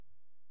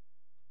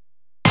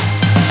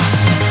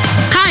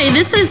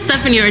This is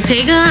Stephanie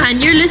Ortega,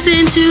 and you're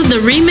listening to the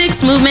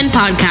Remix Movement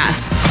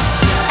Podcast.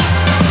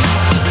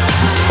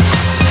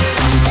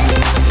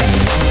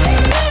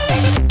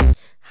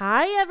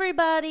 Hi,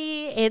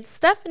 everybody. It's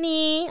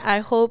Stephanie. I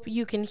hope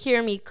you can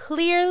hear me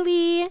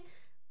clearly.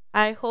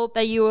 I hope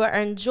that you are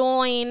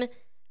enjoying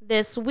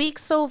this week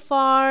so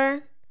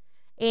far.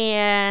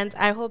 And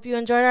I hope you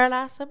enjoyed our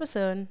last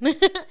episode.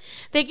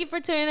 Thank you for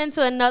tuning in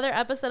to another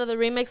episode of the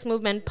Remix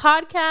Movement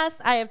Podcast.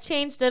 I have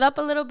changed it up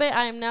a little bit.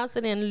 I am now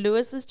sitting in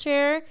Lewis's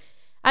chair.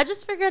 I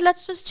just figured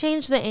let's just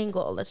change the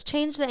angle. Let's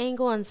change the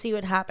angle and see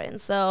what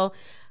happens. So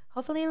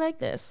hopefully you like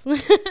this.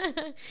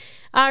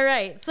 All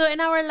right. So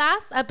in our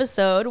last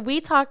episode,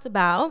 we talked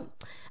about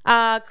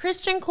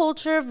Christian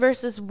culture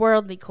versus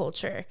worldly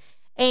culture.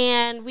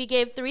 And we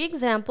gave 3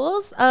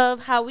 examples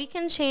of how we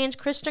can change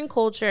Christian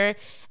culture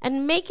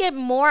and make it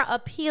more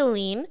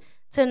appealing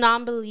to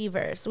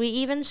non-believers. We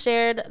even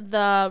shared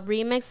the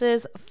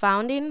Remix's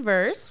founding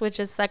verse, which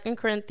is 2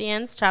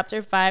 Corinthians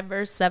chapter 5,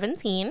 verse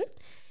 17.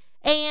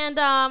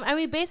 And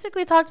we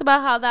basically talked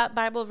about how that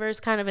Bible verse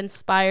kind of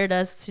inspired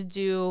us to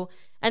do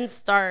and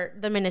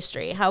start the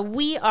ministry, how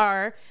we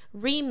are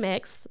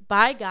remixed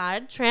by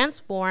God,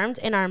 transformed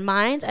in our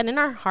mind and in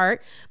our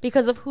heart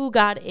because of who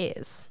God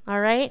is. All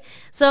right.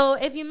 So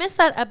if you missed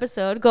that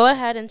episode, go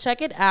ahead and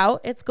check it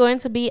out. It's going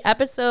to be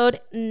episode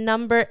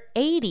number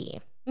 80.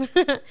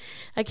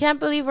 I can't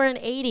believe we're in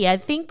 80. I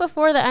think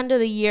before the end of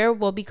the year,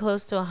 we'll be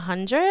close to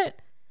 100,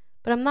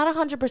 but I'm not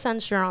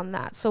 100% sure on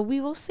that. So we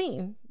will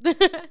see.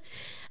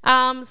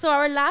 So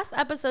our last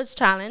episode's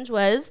challenge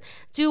was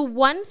do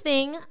one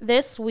thing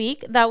this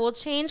week that will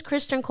change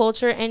Christian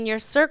culture in your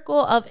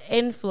circle of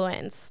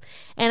influence.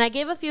 And I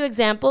gave a few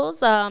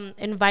examples.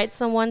 Invite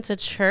someone to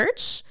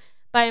church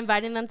by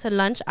inviting them to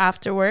lunch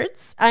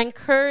afterwards. I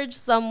encourage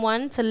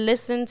someone to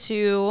listen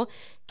to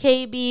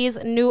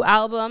KB's new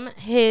album,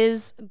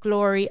 His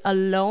Glory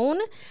Alone,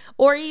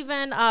 or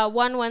even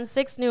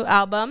 116 new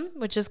album,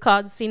 which is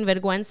called Sin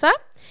Vergüenza.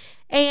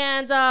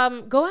 And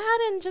go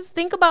ahead and just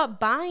think about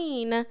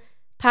buying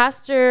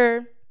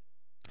Pastor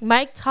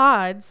Mike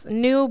Todd's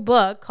new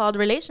book called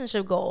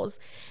Relationship Goals.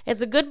 It's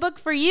a good book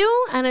for you,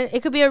 and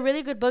it could be a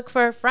really good book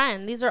for a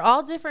friend. These are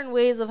all different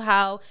ways of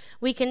how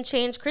we can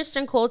change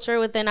Christian culture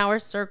within our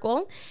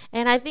circle,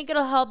 and I think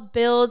it'll help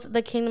build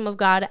the kingdom of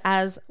God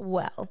as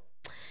well.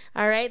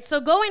 All right, so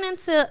going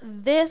into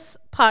this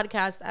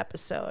podcast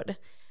episode,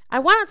 I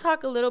want to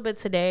talk a little bit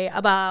today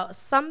about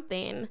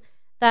something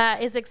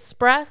that is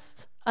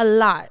expressed a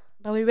lot,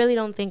 but we really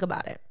don't think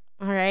about it.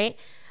 All right.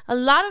 A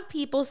lot of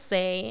people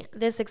say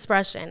this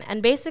expression,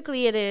 and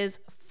basically it is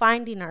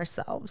finding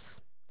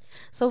ourselves.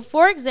 So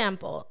for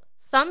example,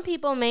 some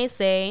people may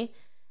say,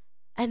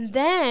 and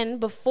then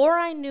before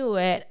I knew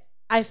it,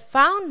 I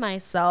found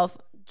myself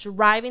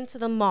driving to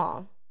the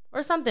mall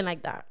or something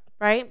like that.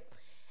 Right.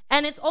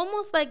 And it's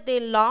almost like they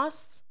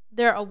lost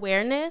their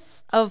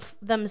awareness of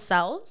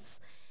themselves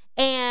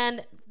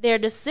and their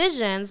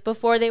decisions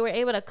before they were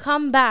able to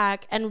come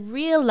back and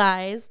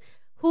realize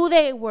who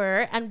they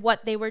were and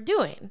what they were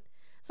doing.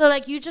 So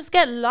like you just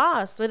get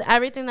lost with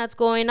everything that's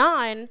going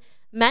on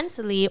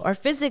mentally or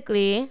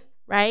physically,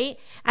 right?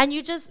 And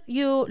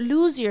you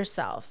lose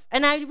yourself.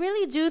 And I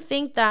really do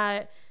think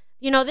that,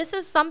 this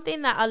is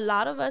something that a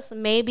lot of us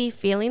may be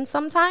feeling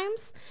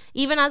sometimes.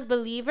 Even as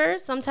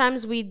believers,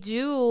 sometimes we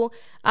do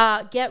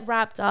get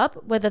wrapped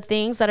up with the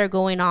things that are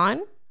going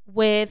on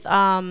with,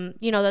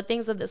 the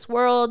things of this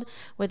world,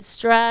 with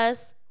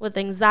stress, with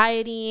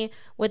anxiety,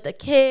 with the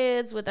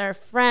kids, with our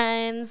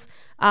friends,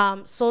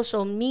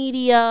 social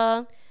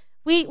media.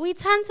 We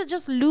tend to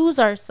just lose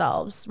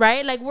ourselves,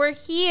 right? Like we're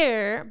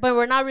here, but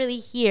we're not really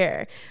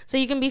here. So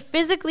you can be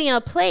physically in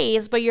a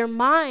place, but your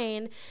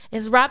mind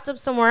is wrapped up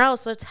somewhere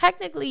else. So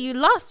technically you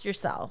lost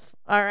yourself,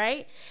 all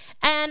right?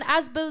 And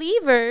as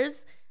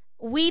believers,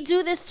 we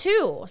do this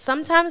too.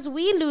 Sometimes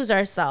we lose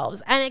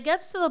ourselves, and it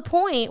gets to the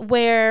point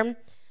where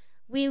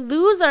we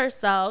lose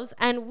ourselves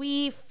and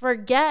we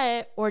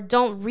forget or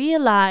don't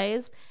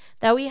realize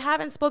that we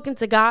haven't spoken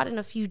to God in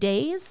a few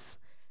days,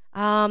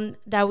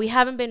 that we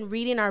haven't been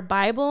reading our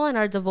Bible and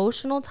our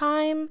devotional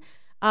time.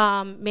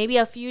 Maybe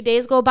a few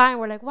days go by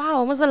and we're like, wow,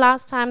 when was the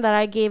last time that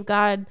I gave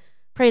God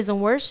praise and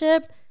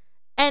worship?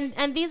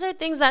 And these are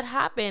things that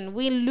happen.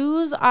 We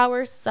lose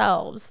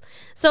ourselves.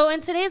 So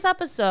in today's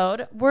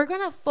episode, we're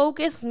going to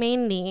focus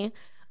mainly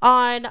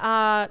on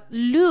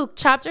Luke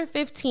chapter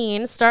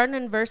 15, starting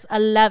in verse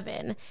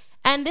 11.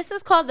 And this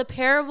is called the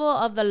parable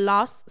of the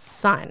lost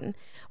son.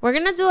 We're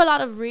going to do a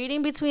lot of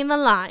reading between the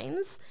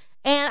lines.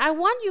 And I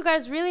want you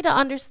guys really to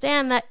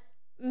understand that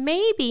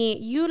maybe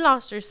you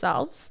lost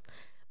yourselves,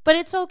 but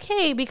it's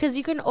okay because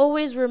you can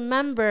always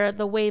remember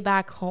the way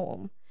back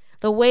home,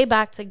 the way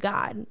back to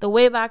God, the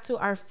way back to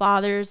our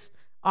Father's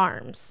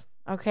arms.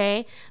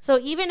 Okay? So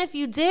even if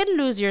you did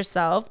lose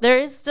yourself, there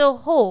is still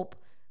hope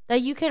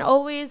that you can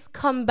always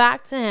come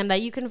back to him,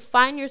 that you can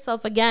find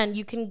yourself again.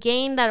 You can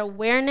gain that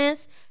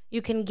awareness.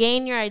 You can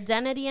gain your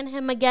identity in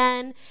him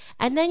again.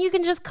 And then you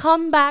can just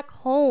come back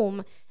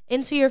home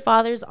into your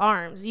Father's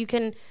arms. You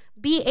can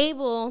be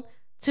able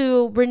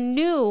to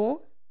renew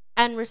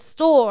and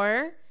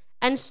restore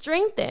and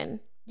strengthen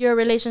your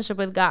relationship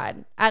with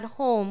God at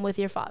home with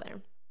your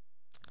Father.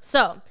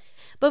 So,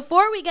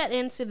 before we get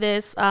into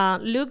this,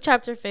 Luke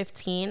chapter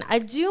 15, I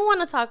do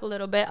want to talk a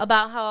little bit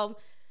about how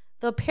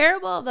the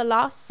parable of the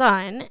lost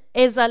son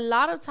is a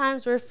lot of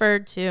times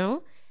referred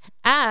to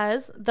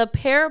as the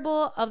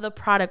parable of the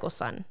prodigal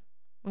son.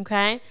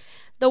 Okay?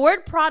 The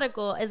word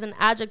prodigal is an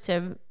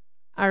adjective,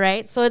 all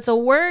right? So it's a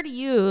word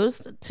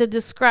used to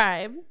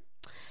describe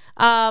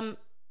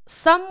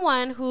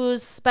someone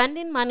who's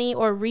spending money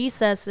or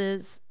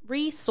resources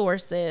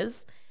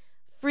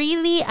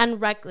freely and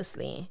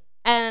recklessly.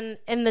 And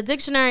in the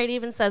dictionary, it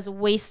even says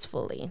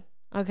wastefully.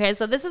 Okay,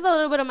 so this is a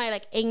little bit of my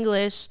like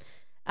English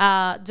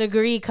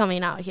degree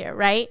coming out here,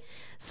 right?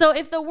 So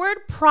if the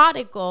word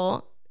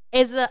prodigal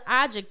is an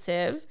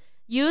adjective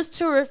used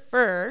to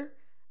refer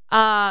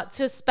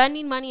to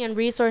spending money and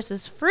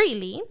resources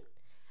freely,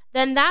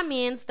 then that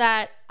means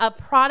that a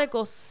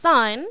prodigal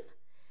son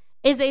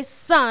is a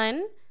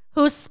son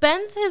who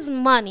spends his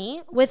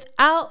money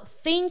without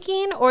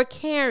thinking or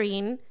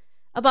caring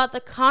about the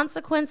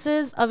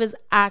consequences of his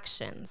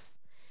actions.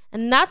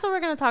 And that's what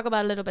we're going to talk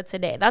about a little bit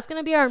today. That's going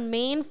to be our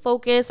main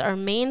focus, our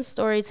main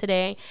story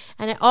today.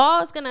 And it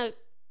all is going to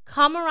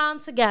come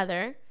around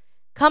together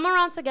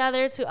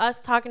to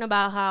us talking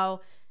about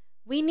how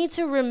we need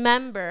to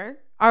remember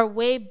our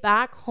way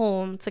back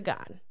home to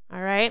God.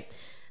 All right.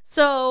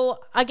 So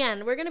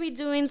again, we're going to be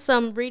doing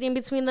some reading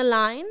between the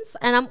lines,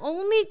 and I'm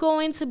only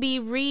going to be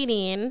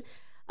reading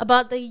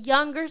about the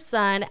younger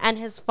son and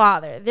his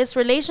father. This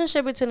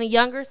relationship between the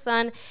younger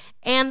son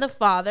and the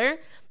father.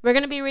 We're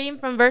going to be reading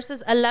from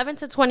verses 11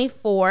 to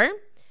 24.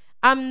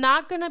 I'm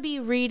not going to be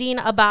reading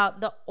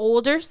about the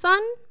older son,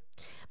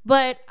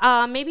 but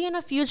maybe in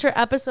a future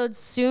episode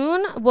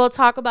soon, we'll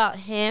talk about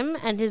him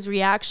and his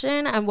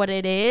reaction and what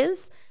it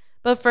is.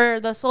 But for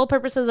the sole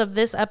purposes of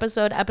this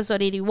episode,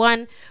 episode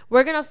 81,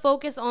 we're going to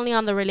focus only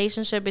on the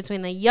relationship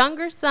between the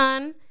younger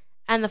son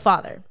and the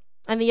father.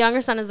 And the younger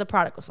son is the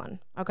prodigal son,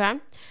 okay?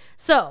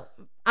 So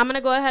I'm going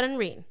to go ahead and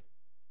read.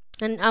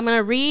 And I'm going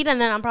to read,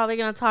 and then I'm probably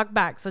going to talk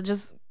back. So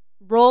just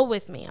roll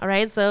with me, all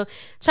right? So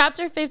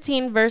chapter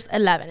 15, verse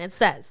 11, it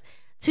says,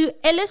 to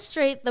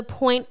illustrate the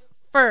point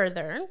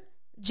further,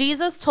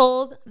 Jesus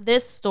told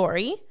this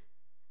story.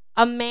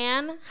 A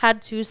man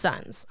had two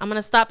sons. I'm going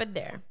to stop it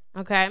there,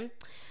 okay?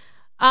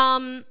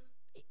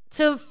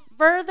 To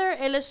further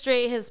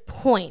illustrate his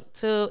point,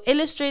 to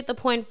illustrate the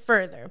point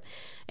further,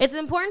 it's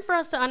important for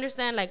us to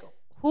understand like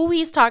who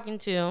he's talking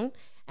to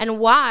and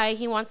why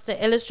he wants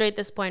to illustrate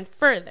this point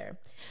further.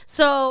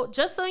 So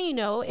just so you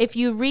know, if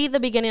you read the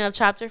beginning of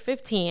chapter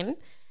 15,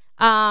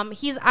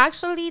 he's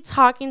actually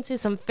talking to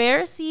some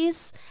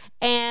Pharisees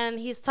and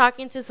he's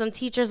talking to some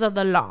teachers of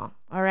the law.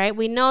 All right.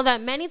 We know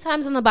that many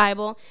times in the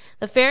Bible,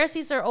 the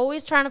Pharisees are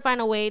always trying to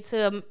find a way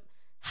to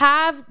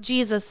have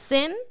Jesus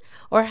sin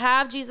or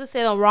have Jesus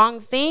say the wrong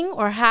thing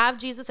or have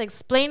Jesus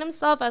explain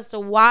himself as to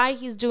why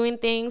he's doing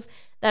things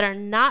that are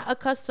not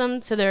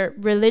accustomed to their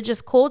religious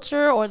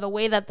culture or the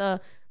way that the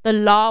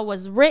law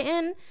was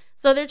written.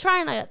 So they're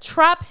trying to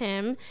trap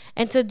him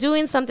into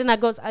doing something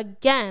that goes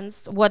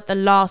against what the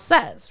law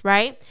says,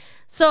 right?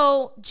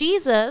 So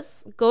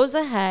Jesus goes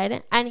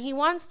ahead and he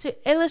wants to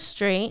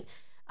illustrate,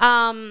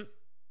 a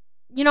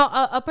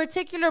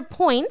particular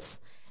point.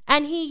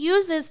 And he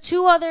uses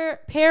two other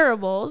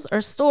parables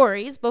or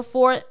stories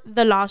before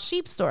the lost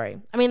sheep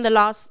story. The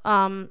lost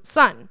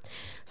son.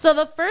 So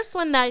the first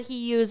one that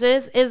he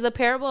uses is the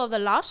parable of the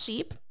lost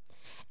sheep.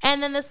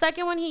 And then the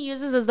second one he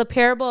uses is the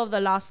parable of the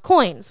lost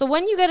coin. So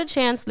when you get a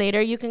chance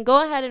later, you can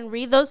go ahead and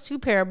read those two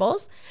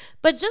parables.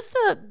 But just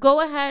to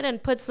go ahead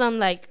and put some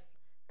like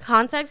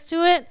context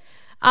to it,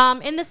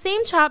 in the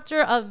same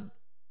chapter of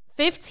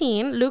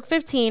 15, Luke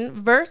 15,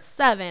 verse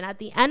 7, at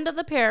the end of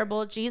the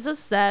parable, Jesus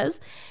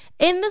says,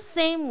 in the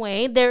same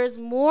way, there is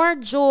more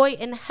joy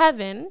in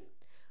heaven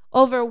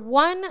over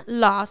one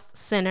lost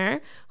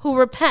sinner who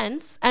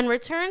repents and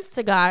returns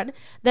to God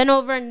than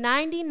over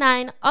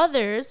 99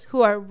 others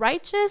who are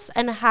righteous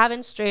and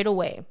haven't strayed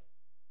away.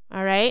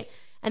 All right?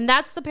 And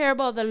that's the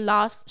parable of the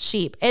lost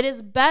sheep. It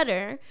is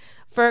better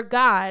for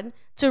God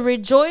to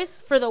rejoice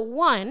for the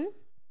one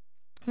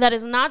that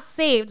is not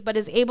saved but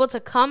is able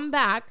to come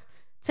back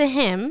to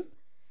him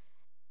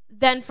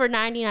than for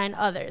 99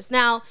 others.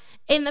 Now,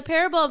 in the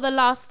parable of the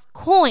lost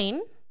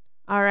coin,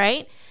 all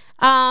right,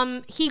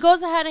 he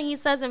goes ahead and he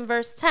says in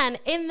verse 10,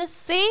 in the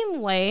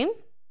same way,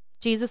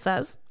 Jesus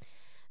says,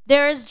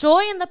 there is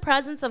joy in the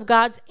presence of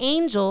God's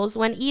angels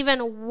when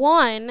even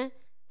one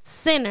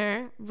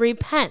sinner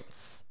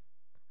repents.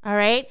 All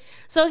right.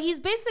 So he's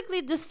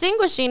basically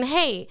distinguishing,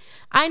 hey,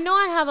 I know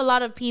I have a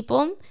lot of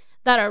people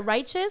that are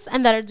righteous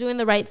and that are doing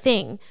the right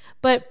thing,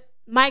 but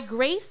My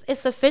grace is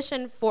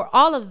sufficient for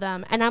all of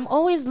them, and I'm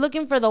always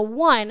looking for the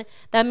one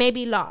that may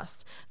be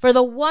lost, for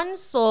the one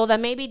soul that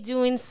may be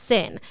doing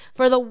sin,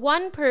 for the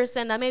one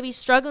person that may be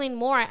struggling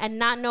more and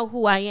not know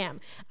who I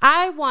am.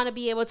 I want to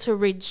be able to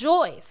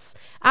rejoice.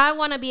 I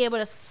want to be able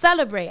to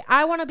celebrate.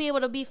 I want to be able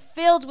to be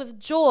filled with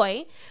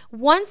joy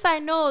once I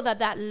know that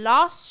that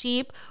lost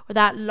sheep or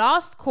that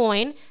lost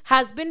coin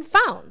has been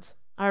found.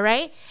 All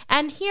right.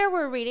 And here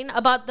we're reading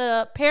about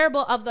the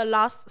parable of the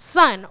lost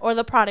son or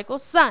the prodigal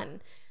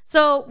son.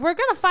 So we're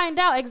going to find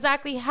out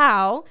exactly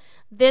how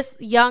this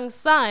young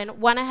son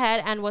went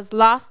ahead and was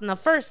lost in the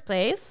first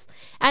place.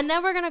 And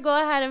then we're going to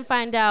go ahead and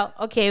find out,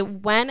 okay,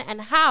 when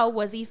and how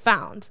was he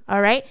found?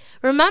 All right.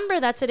 Remember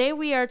that today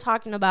we are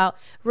talking about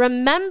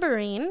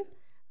remembering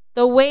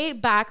the way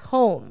back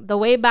home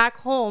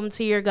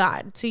to your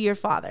God, to your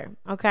Father.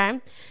 Okay.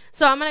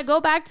 So I'm going to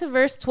go back to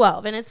verse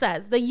 12, and it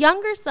says, the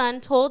younger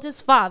son told his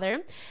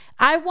father,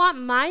 I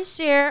want my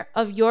share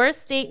of your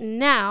estate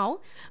now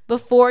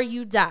before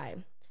you die.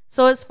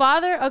 So his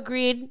father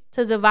agreed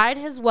to divide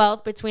his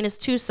wealth between his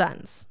two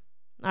sons.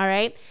 All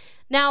right.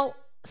 Now,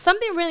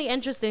 something really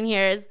interesting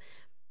here is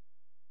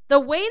the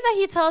way that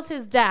he tells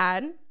his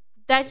dad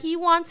that he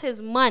wants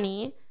his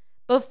money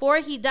before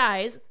he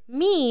dies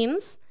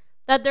means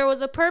that there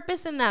was a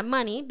purpose in that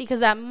money,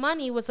 because that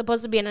money was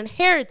supposed to be an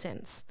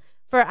inheritance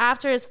for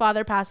after his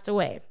father passed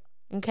away.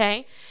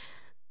 Okay.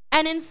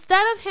 And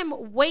instead of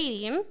him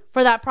waiting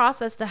for that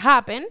process to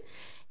happen,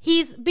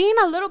 he's being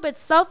a little bit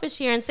selfish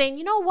here and saying,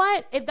 you know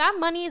what? If that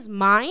money is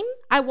mine,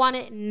 I want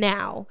it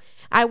now.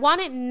 I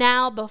want it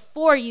now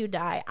before you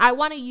die. I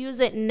want to use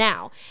it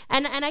now.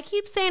 And I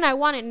keep saying I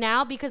want it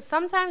now because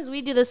sometimes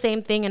we do the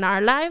same thing in our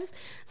lives.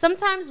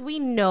 Sometimes we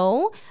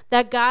know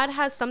that God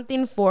has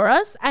something for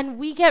us and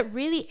we get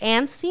really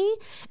antsy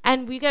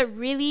and we get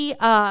really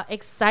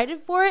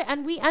excited for it.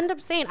 And we end up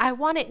saying, I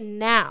want it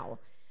now.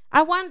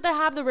 I want to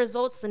have the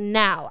results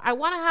now. I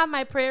want to have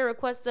my prayer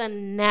requests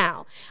done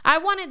now. I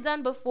want it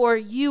done before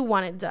you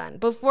want it done,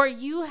 before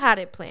you had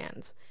it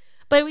planned.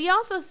 But we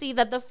also see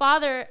that the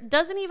father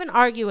doesn't even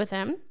argue with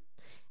him.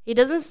 He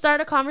doesn't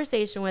start a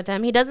conversation with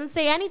him. He doesn't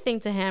say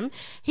anything to him.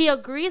 He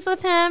agrees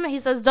with him. He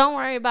says, don't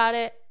worry about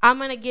it. I'm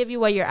going to give you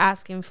what you're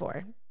asking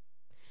for.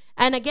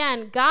 And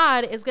again,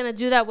 God is going to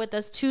do that with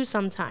us too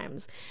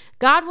sometimes.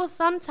 God will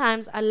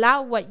sometimes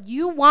allow what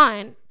you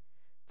want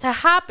to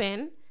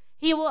happen.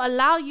 He will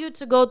allow you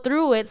to go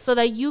through it so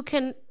that you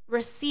can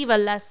receive a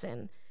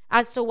lesson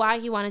as to why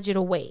he wanted you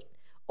to wait.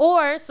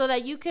 Or so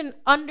that you can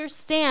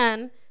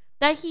understand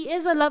that he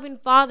is a loving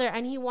father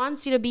and he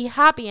wants you to be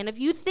happy. And if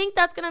you think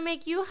that's going to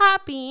make you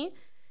happy,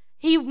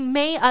 he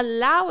may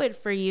allow it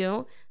for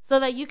you so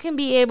that you can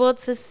be able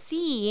to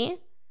see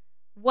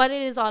what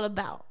it is all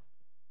about.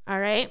 All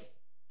right.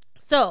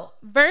 So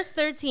verse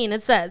 13,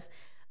 it says,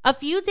 a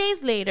few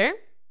days later,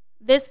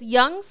 this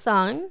young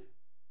son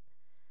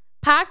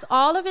packed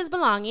all of his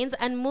belongings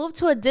and moved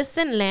to a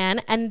distant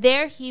land, and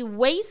there he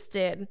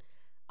wasted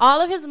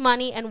all of his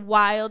money and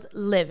wild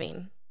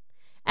living.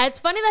 And it's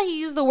funny that he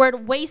used the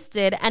word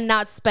wasted and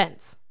not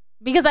spent,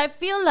 because I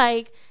feel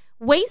like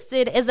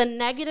wasted is a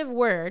negative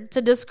word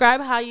to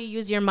describe how you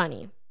use your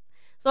money.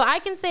 So I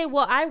can say,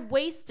 well, I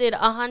wasted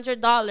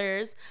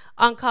 $100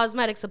 on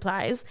cosmetic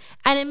supplies,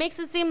 and it makes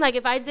it seem like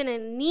if I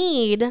didn't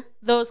need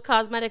those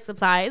cosmetic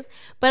supplies,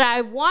 but I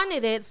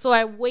wanted it, so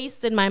I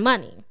wasted my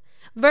money.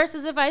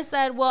 Versus if I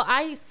said, well,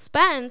 I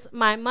spent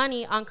my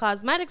money on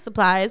cosmetic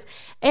supplies,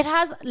 it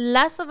has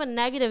less of a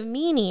negative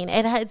meaning.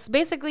 It's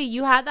basically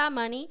you had that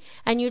money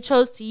and you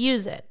chose to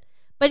use it.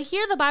 But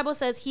here the Bible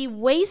says he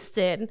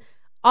wasted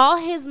all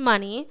his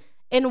money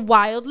in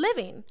wild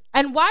living.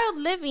 And wild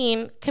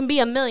living can be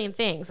a million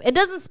things. It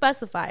doesn't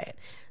specify it.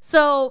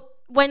 So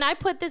when I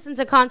put this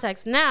into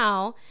context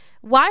now,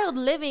 wild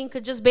living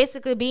could just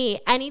basically be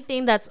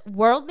anything that's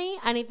worldly,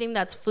 anything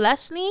that's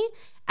fleshly,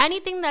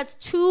 anything that's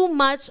too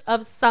much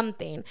of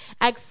something,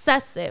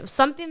 excessive,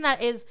 something that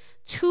is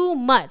too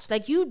much.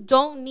 Like you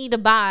don't need to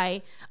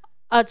buy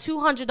a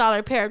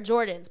 $200 pair of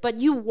Jordans, but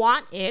you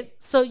want it,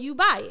 so you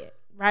buy it,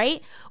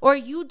 right? Or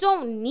you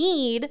don't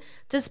need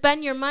to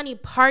spend your money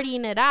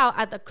partying it out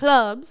at the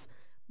clubs,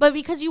 but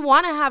because you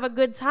want to have a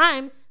good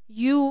time,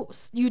 you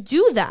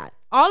do that.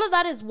 All of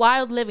that is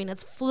wild living.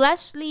 It's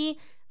fleshly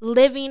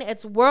living,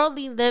 it's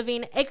worldly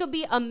living. It could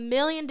be a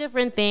million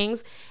different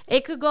things.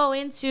 It could go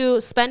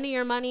into spending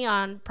your money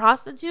on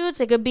prostitutes.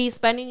 It could be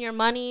spending your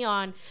money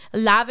on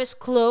lavish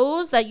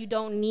clothes that you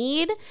don't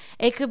need.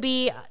 It could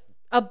be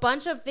a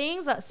bunch of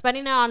things,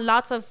 spending it on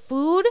lots of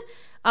food,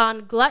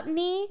 on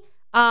gluttony.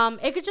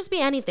 It could just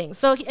be anything.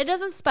 So it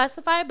doesn't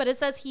specify, but it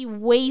says he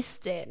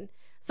wasted.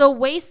 So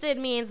wasted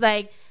means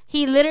like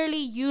he literally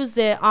used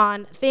it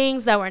on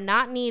things that were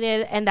not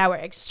needed and that were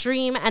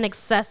extreme and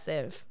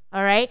excessive.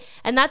 All right.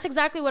 And that's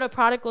exactly what a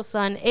prodigal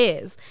son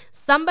is.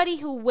 Somebody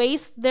who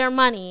wastes their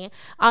money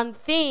on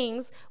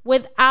things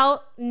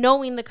without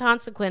knowing the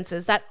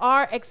consequences, that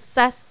are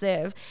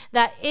excessive,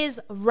 that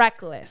is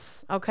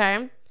reckless.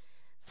 Okay.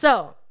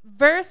 So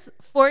verse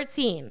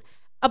 14,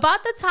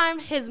 About the time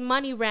his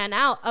money ran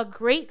out, a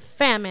great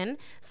famine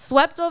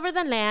swept over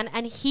the land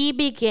and he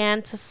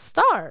began to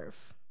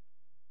starve.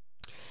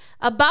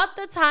 About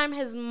the time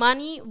his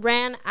money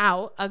ran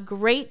out, a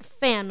great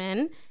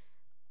famine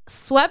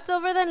swept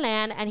over the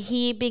land and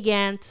he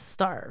began to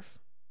starve.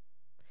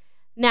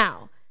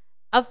 Now,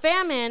 a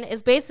famine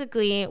is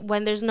basically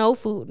when there's no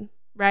food,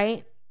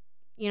 right?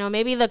 You know,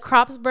 maybe the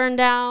crops burned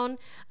down.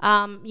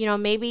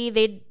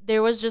 Maybe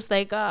there was just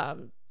like,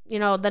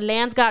 the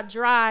lands got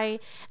dry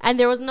and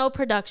there was no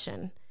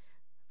production.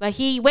 But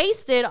he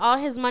wasted all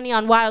his money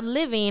on wild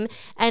living,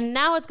 and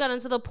now it's gotten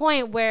to the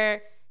point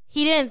where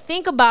he didn't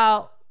think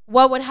about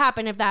what would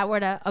happen if that were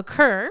to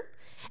occur.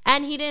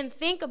 And he didn't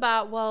think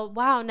about, well,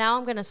 wow, now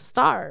I'm going to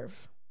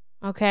starve.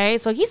 Okay,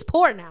 so he's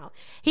poor now.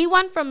 He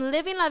went from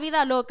living la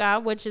vida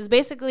loca, which is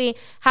basically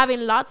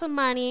having lots of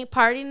money,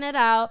 partying it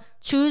out,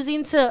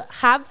 choosing to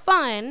have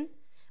fun,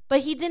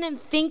 but he didn't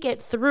think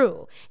it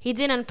through. He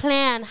didn't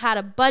plan how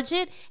to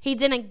budget. He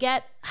didn't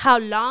get how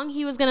long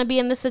he was going to be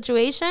in this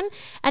situation.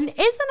 And isn't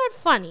it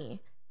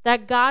funny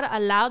that God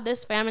allowed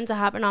this famine to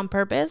happen on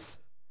purpose?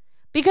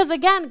 Because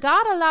again,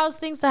 God allows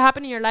things to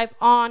happen in your life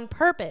on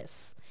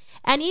purpose.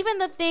 And even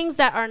the things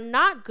that are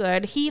not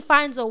good, he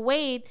finds a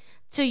way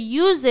to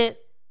use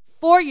it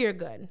for your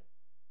good.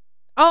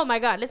 Oh my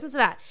God, listen to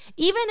that.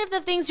 Even if the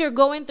things you're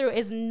going through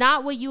is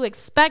not what you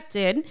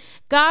expected,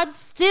 God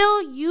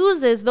still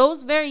uses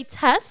those very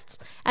tests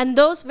and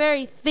those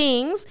very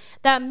things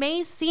that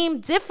may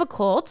seem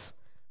difficult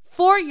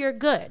for your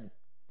good.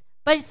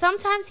 But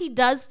sometimes he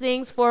does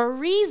things for a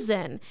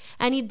reason,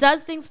 and he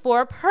does things for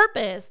a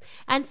purpose.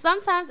 And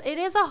sometimes it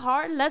is a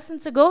hard lesson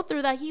to go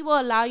through that he will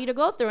allow you to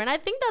go through. And I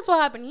think that's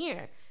what happened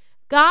here.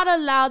 God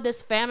allowed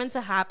this famine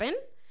to happen.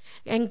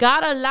 And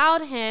God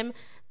allowed him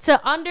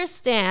to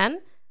understand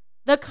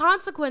the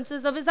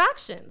consequences of his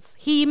actions.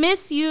 He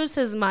misused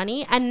his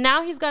money, and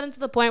now he's gotten to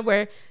the point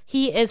where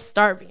he is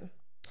starving.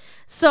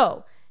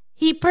 So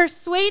he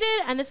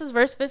persuaded, and this is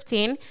verse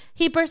 15,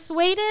 he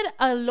persuaded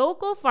a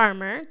local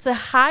farmer to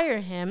hire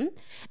him,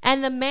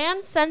 and the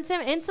man sent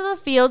him into the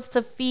fields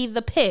to feed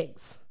the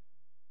pigs.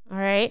 All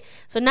right?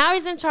 So now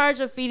he's in charge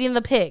of feeding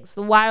the pigs,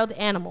 the wild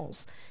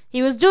animals.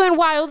 He was doing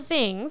wild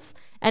things,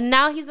 and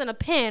now he's in a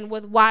pen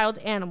with wild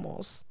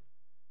animals.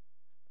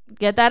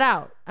 Get that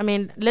out. I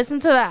mean, listen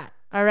to that,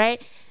 all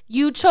right?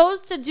 You chose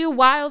to do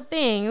wild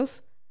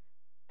things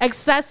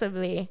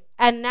excessively,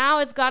 and now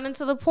it's gotten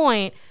to the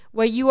point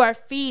where you are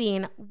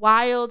feeding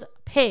wild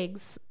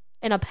pigs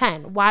in a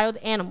pen, wild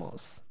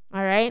animals,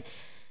 all right?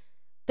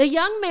 The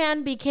young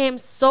man became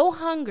so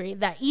hungry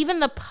that even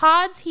the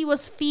pods he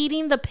was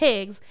feeding the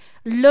pigs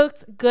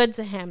looked good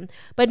to him,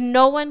 but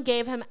no one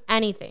gave him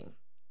anything.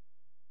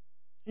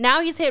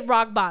 Now he's hit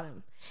rock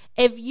bottom.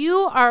 If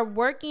you are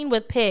working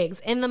with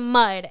pigs in the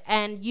mud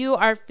and you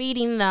are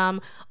feeding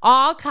them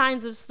all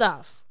kinds of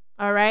stuff,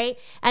 all right?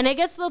 And it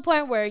gets to the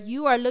point where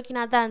you are looking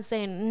at that and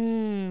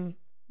saying,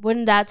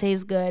 wouldn't that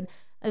taste good?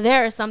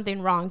 There is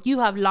something wrong. You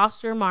have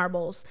lost your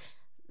marbles.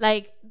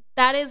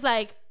 That's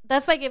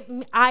like if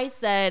I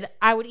said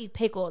I would eat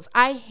pickles.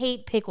 I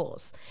hate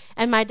pickles.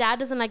 And my dad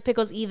doesn't like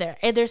pickles either.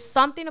 And there's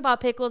something about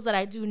pickles that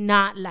I do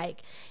not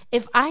like.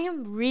 If I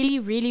am really,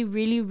 really,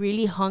 really,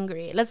 really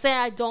hungry, let's say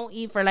I don't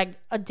eat for like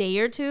a day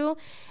or two,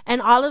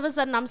 and all of a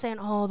sudden I'm saying,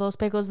 oh, those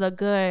pickles look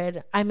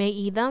good, I may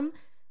eat them,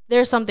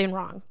 there's something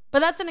wrong. But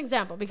that's an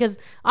example, because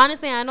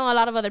honestly, I know a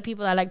lot of other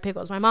people that like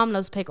pickles. My mom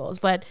loves pickles,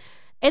 but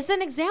it's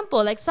an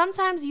example. Like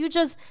sometimes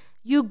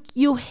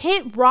you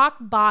hit rock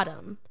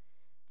bottom.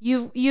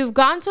 You've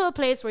gone to a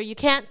place where you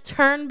can't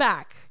turn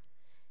back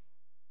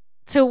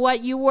to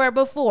what you were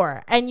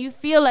before, and you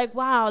feel like,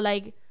 wow,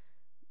 like,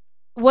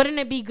 wouldn't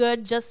it be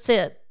good just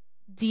to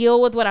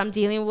deal with what I'm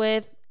dealing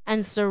with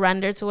and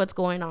surrender to what's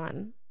going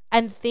on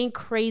and think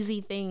crazy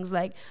things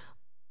like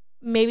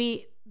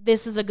maybe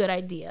this is a good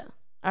idea,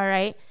 all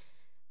right?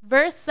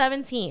 Verse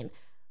 17,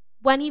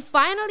 when he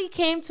finally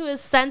came to his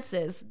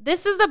senses,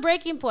 this is the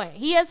breaking point.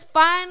 He has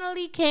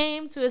finally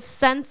came to his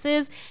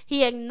senses.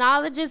 He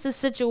acknowledges the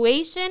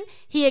situation.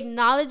 He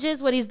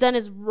acknowledges what he's done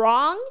is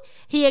wrong.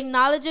 He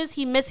acknowledges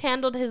he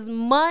mishandled his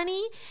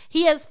money.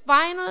 He has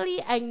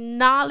finally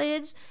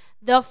acknowledged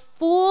the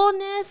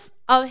fullness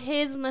of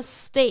his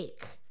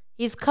mistake.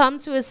 He's come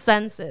to his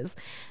senses.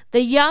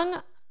 The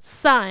young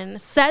son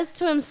says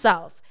to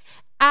himself,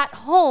 at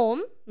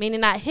home,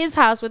 meaning at his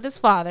house with his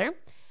father,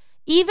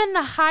 even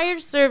the hired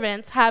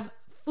servants have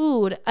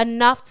food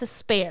enough to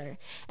spare.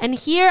 And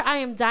here I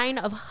am dying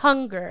of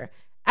hunger,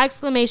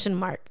 exclamation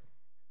mark.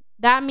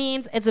 That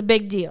means it's a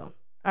big deal.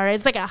 All right,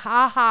 it's like a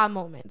ha-ha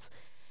moment.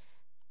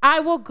 I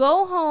will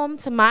go home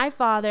to my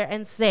father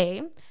and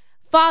say,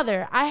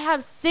 Father, I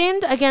have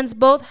sinned against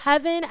both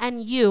heaven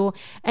and you,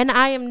 and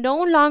I am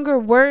no longer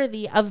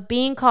worthy of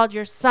being called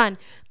your son.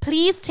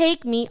 Please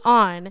take me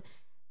on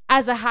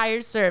as a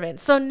hired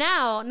servant. So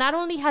now, not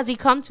only has he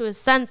come to his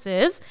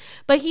senses,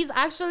 but he's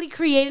actually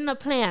creating a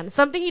plan,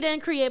 something he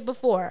didn't create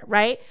before,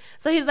 right?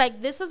 So he's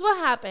like, this is what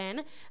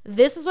happened.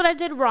 This is what I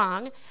did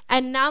wrong.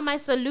 And now my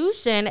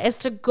solution is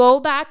to go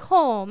back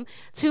home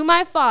to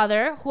my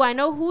father, who I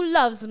know who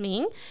loves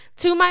me,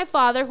 to my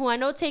father, who I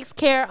know takes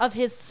care of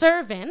his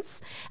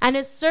servants. And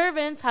his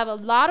servants have a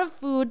lot of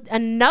food,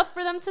 enough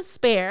for them to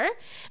spare.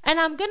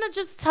 And I'm going to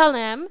just tell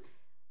him,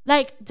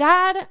 like,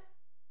 Dad,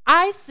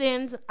 I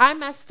sinned, I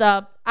messed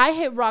up, I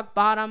hit rock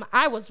bottom,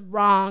 I was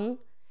wrong.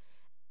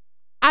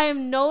 I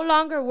am no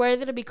longer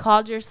worthy to be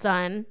called your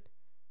son.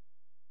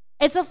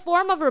 It's a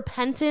form of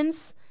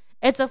repentance.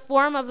 It's a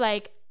form of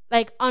like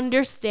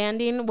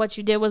understanding what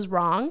you did was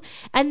wrong.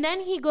 And then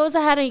he goes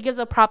ahead and he gives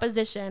a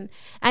proposition.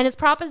 And his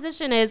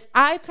proposition is,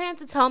 I plan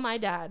to tell my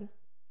dad,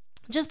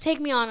 just take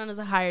me on as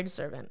a hired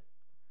servant.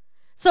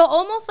 So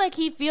almost like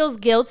he feels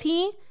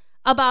guilty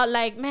about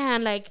like,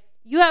 man, like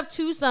you have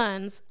two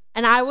sons.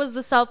 And I was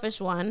the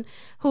selfish one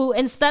who,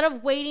 instead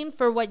of waiting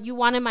for what you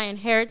wanted my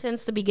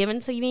inheritance to be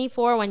given to me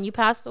for when you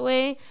passed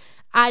away,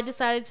 I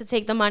decided to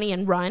take the money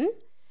and run.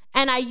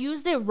 And I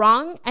used it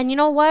wrong. And you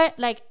know what?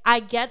 Like, I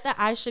get that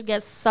I should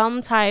get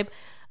some type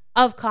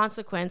of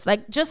consequence.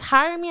 Like, just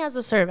hire me as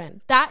a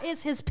servant. That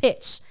is his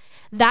pitch.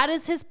 That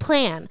is his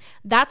plan.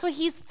 That's what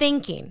he's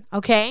thinking,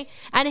 okay?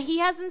 And he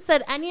hasn't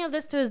said any of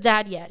this to his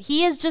dad yet.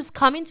 He is just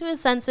coming to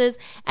his senses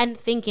and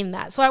thinking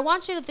that. So I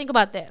want you to think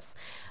about this.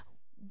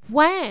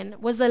 When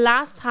was the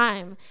last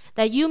time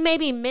that you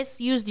maybe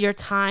misused your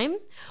time,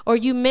 or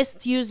you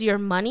misused your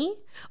money,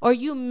 or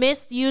you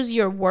misused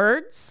your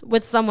words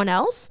with someone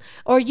else,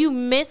 or you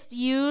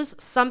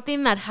misused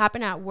something that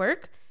happened at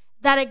work,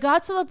 that it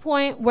got to the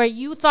point where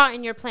you thought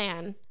in your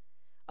plan,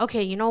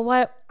 okay, you know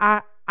what?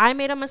 I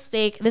made a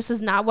mistake. This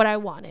is not what I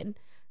wanted.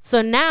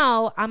 So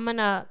now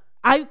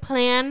I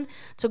plan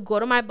to go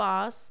to my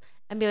boss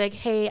and be like,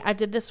 hey, I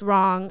did this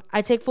wrong.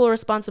 I take full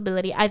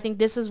responsibility. I think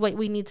this is what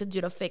we need to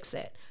do to fix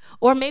it.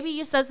 Or maybe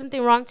you said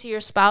something wrong to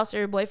your spouse or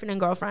your boyfriend and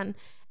girlfriend,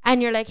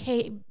 and you're like,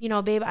 hey, you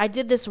know, babe, I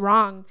did this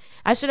wrong.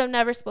 I should have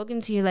never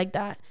spoken to you like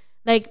that.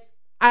 Like,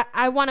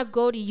 I want to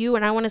go to you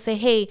and I want to say,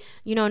 hey,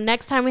 you know,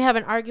 next time we have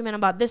an argument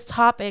about this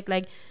topic,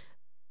 like,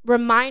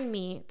 remind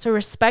me to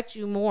respect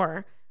you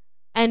more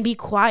and be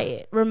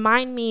quiet.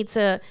 Remind me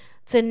to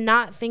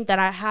not think that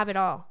I have it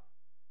all.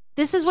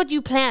 This is what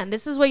you plan.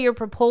 This is what your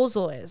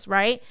proposal is,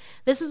 right?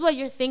 This is what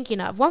you're thinking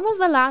of. When was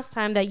the last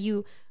time that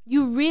you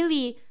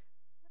really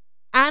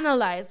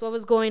analyzed what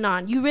was going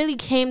on? You really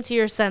came to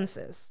your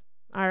senses,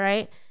 all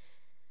right?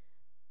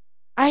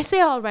 I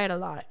say all right a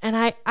lot.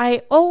 And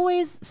I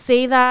always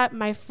say that.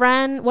 My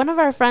friend, one of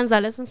our friends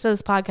that listens to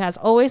this podcast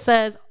always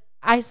says,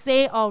 I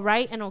say all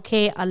right and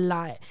okay a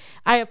lot.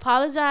 I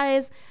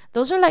apologize.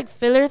 Those are like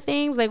filler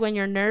things, like when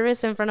you're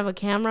nervous in front of a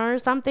camera or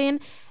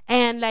something.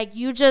 And like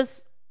you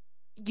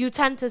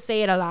tend to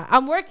say it a lot.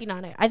 I'm working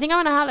on it. I think I'm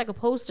going to have like a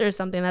poster or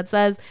something that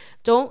says,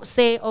 don't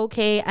say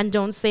okay and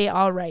don't say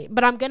all right.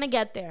 But I'm going to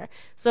get there.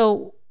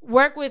 So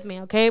work with me,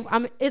 okay?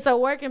 It's a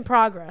work in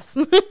progress.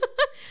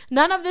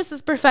 None of this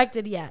is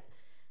perfected yet.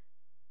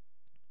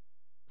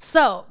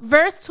 So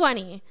verse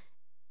 20,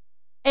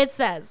 it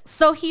says,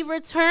 so he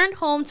returned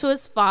home to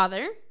his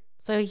father.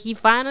 So he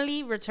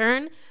finally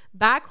returned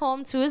back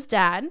home to his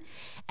dad.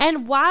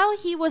 And while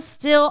he was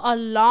still a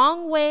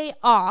long way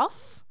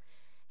off,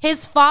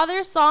 his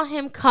father saw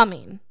him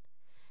coming.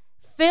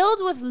 Filled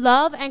with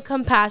love and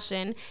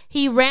compassion,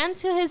 he ran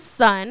to his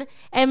son,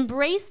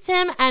 embraced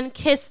him, and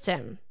kissed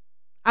him.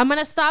 I'm going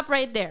to stop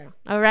right there,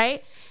 all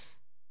right?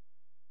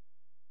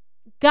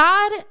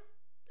 God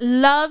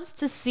loves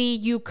to see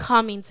you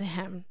coming to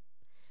him.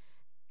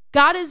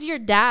 God is your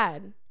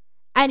dad.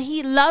 And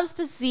he loves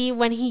to see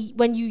when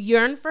you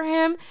yearn for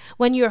him,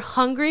 when you're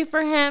hungry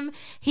for him.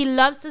 He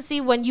loves to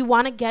see when you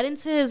want to get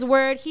into his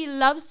word. He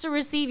loves to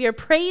receive your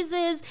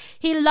praises.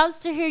 He loves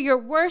to hear your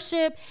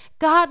worship.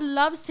 God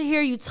loves to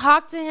hear you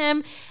talk to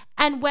him.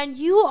 And when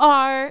you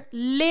are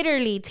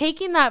literally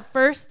taking that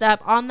first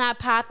step on that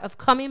path of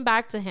coming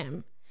back to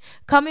him,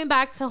 coming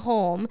back to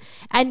home,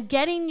 and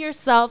getting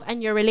yourself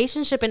and your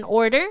relationship in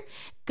order,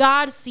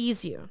 God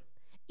sees you.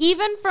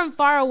 Even from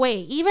far away,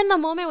 even the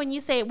moment when you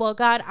say, well,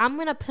 God, I'm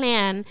going to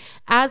plan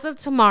as of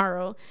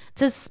tomorrow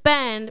to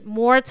spend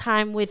more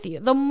time with you.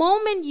 The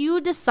moment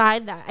you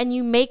decide that and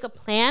you make a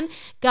plan,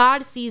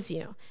 God sees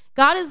you.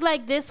 God is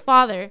like this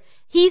father.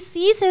 He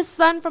sees his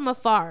son from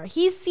afar.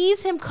 He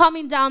sees him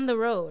coming down the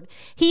road.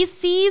 He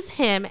sees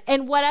him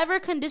in whatever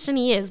condition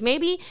he is.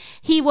 Maybe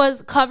he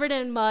was covered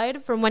in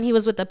mud from when he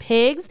was with the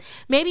pigs.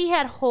 Maybe he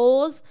had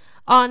holes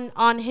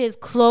on his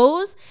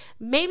clothes.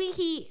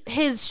 Maybe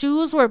his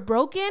shoes were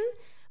broken,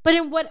 But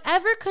in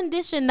whatever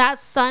condition that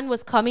son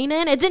was coming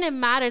in, it didn't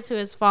matter to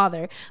his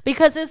father,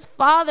 because his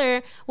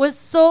father was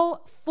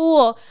so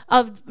full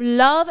of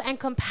love and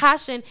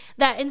compassion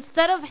that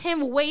instead of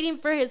him waiting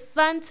for his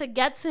son to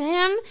get to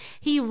him,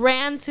 he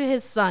ran to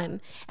his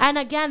son. And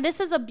again, this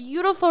is a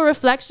beautiful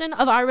reflection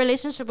of our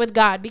relationship with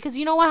God, because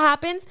you know what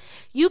happens?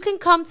 You can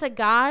come to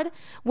God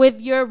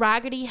with your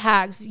raggedy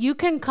hags. You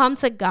can come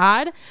to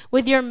God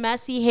with your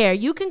messy hair.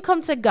 You can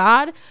come to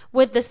God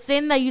with the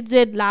sin that you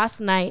did last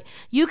night.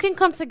 You can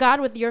come to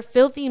God with your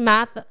filthy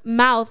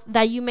mouth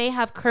that you may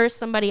have cursed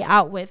somebody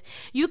out with.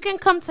 You can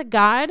come to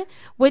God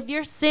with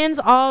your sins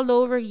all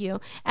over you.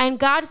 And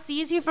God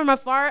sees you from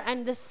afar,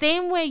 and the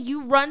same way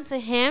you run to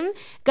him,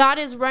 God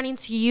is running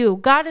to you.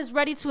 God is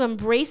ready to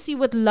embrace you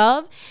with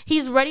love.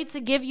 He's ready to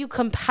give you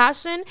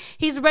compassion.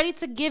 He's ready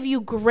to give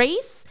you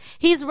grace.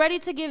 He's ready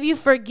to give you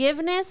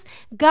forgiveness.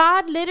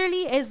 God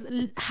literally is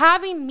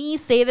having me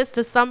say this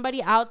to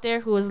somebody out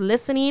there who is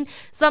listening,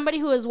 somebody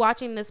who is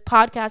watching this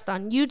podcast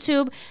on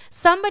YouTube.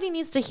 Somebody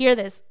needs to hear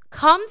this.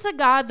 Come to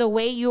God the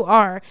way you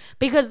are,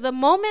 because the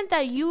moment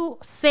that you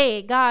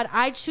say, God,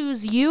 I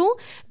choose you,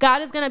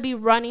 God is going to be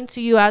running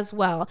to you as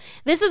well.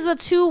 This is a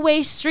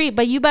two-way street,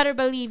 but you better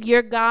believe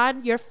your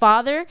God, your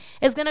Father,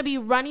 is going to be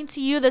running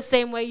to you the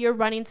same way you're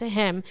running to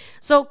him.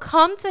 So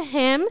come to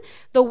him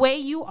the way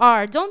you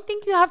are. Don't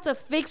think you have to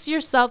fix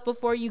yourself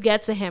before you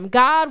get to him.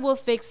 God will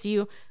fix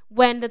you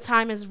when the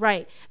time is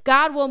right.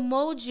 God will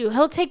mold you.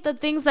 He'll take the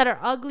things that are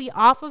ugly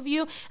off of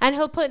you and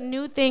he'll put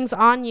new things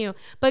on you.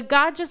 But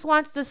God just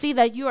wants to see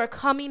that you are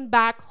coming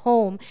back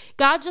home.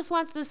 God just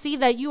wants to see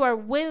that you are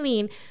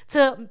willing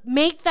to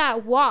make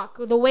that walk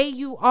the way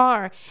you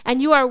are,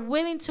 and you are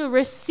willing to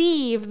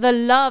receive the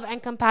love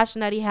and compassion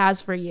that he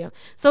has for you.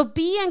 So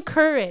be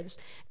encouraged.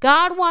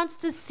 God wants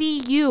to see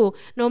you,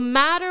 no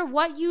matter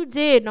what you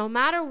did, no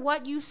matter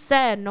what you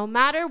said, no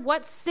matter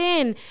what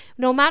sin,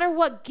 no matter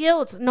what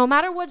guilt, no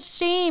matter what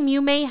shame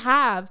you may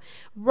have.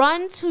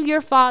 Run to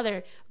your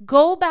Father.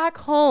 Go back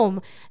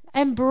home.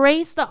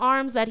 Embrace the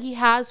arms that he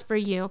has for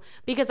you,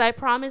 because I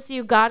promise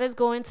you, God is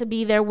going to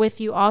be there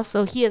with you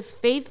also. He is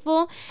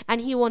faithful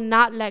and he will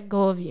not let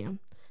go of you.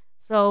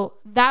 So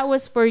that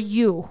was for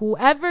you.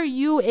 Whoever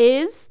you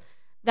is,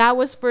 that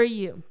was for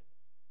you.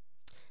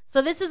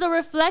 So this is a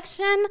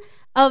reflection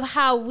of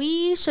how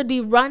we should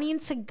be running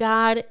to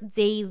God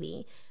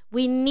daily.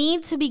 We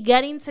need to be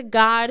getting to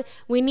God.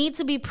 We need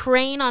to be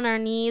praying on our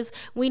knees.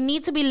 We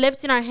need to be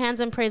lifting our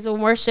hands in praise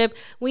and worship.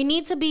 We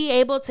need to be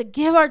able to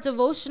give our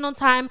devotional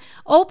time,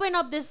 open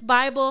up this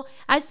Bible.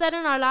 I said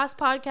in our last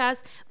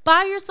podcast,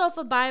 buy yourself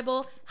a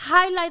Bible,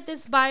 highlight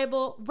this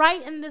Bible,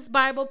 write in this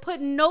Bible, put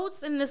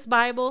notes in this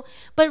Bible,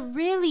 but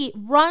really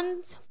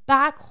run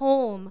back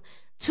home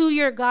to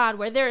your God,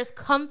 where there is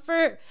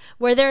comfort,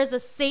 where there is a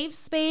safe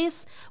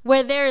space,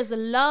 where there is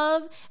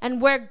love, and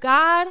where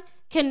God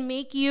can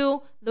make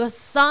you the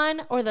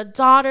son or the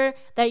daughter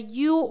that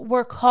you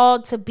were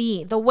called to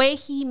be, the way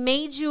he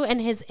made you in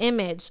his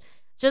image.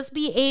 Just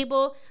be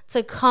able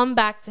to come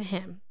back to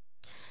him.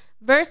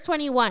 Verse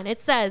 21, it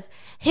says,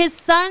 his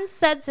son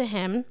said to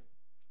him,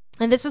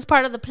 and this is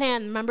part of the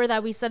plan, remember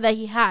that we said that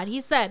he had.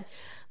 He said,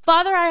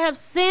 Father, I have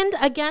sinned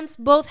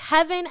against both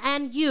heaven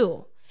and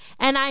you,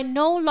 and I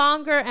no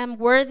longer am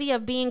worthy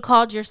of being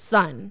called your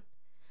son.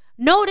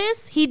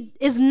 Notice he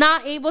is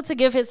not able to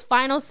give his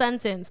final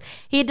sentence.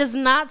 He does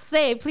not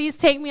say, please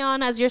take me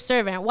on as your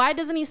servant. Why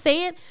doesn't he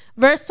say it?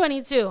 Verse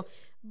 22,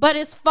 but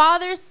his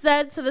father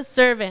said to the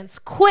servants,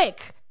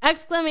 quick,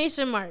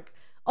 exclamation mark.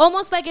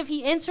 Almost like if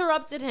he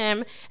interrupted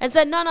him and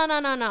said, no,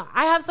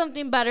 I have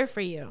something better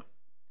for you.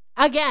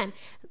 Again,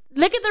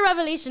 look at the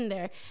revelation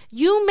there.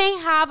 You may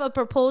have a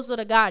proposal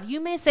to God. You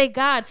may say,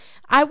 God,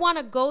 I want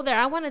to go there.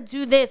 I want to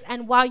do this.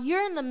 And while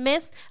you're in the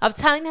midst of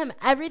telling him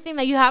everything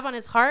that you have on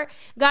his heart,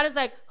 God is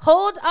like,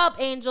 hold up,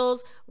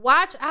 angels.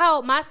 Watch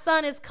out. My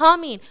son is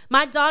coming.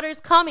 My daughter is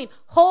coming.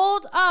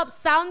 Hold up.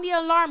 Sound the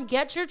alarm.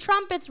 Get your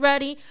trumpets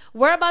ready.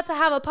 We're about to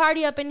have a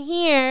party up in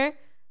here.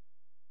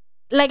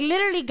 Like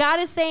literally, God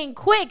is saying,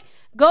 quick,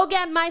 go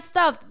get my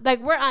stuff. Like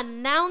we're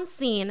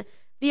announcing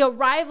the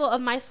arrival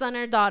of my son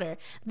or daughter.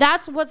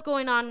 That's what's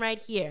going on right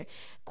here.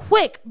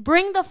 Quick,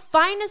 bring the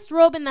finest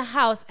robe in the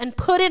house and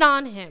put it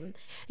on him.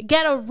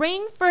 Get a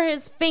ring for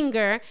his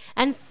finger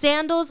and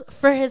sandals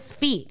for his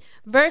feet.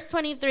 Verse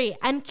 23,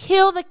 and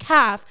kill the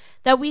calf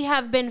that we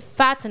have been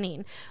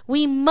fattening.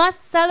 We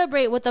must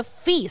celebrate with a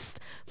feast,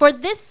 for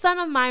this son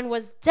of mine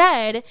was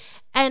dead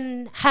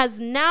and has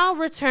now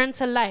returned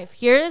to life.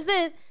 Here is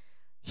it.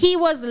 He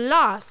was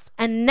lost,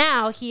 and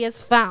now he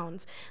is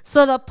found.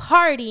 So the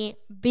party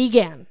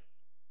began.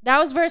 That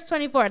was verse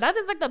 24. That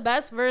is like the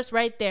best verse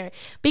right there,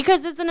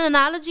 because it's an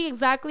analogy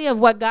exactly of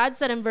what God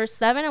said in verse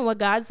 7 and what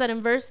God said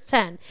in verse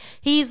 10.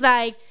 He's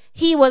like,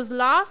 he was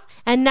lost,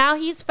 and now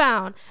he's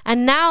found.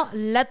 And now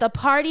let the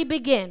party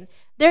begin.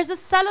 There's a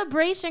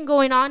celebration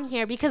going on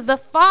here because the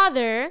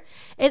father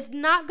is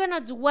not going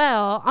to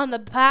dwell on the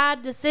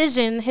bad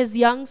decision his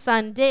young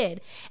son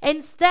did.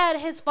 Instead,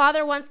 his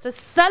father wants to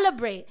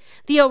celebrate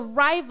the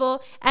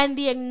arrival and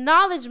the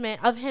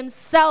acknowledgement of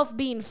himself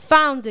being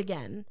found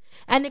again.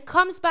 And it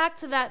comes back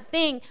to that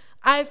thing,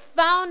 I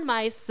found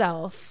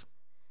myself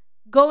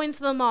going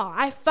to the mall.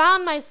 I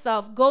found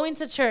myself going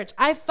to church.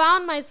 I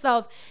found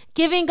myself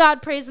giving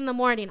God praise in the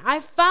morning.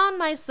 I found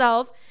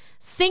myself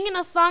singing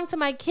a song to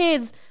my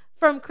kids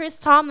from Chris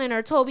Tomlin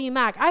or Toby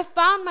Mac. I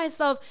found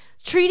myself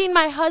treating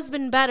my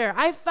husband better.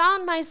 I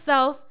found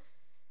myself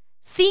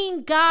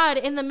seeing God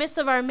in the midst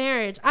of our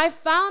marriage. I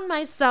found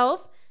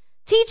myself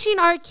teaching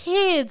our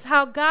kids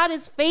how God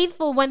is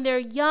faithful when they're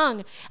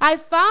young. I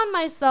found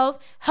myself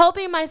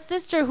helping my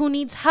sister who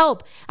needs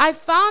help. I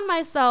found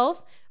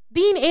myself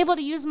being able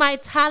to use my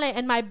talent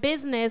and my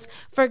business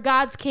for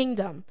God's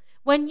kingdom.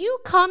 When you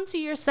come to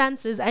your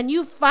senses and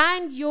you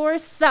find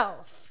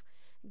yourself,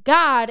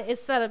 God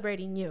is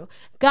celebrating you.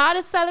 God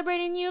is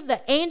celebrating you.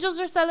 The angels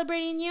are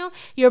celebrating you.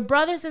 Your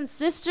brothers and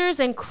sisters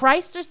in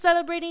Christ are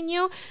celebrating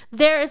you.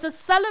 There is a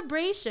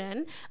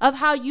celebration of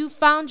how you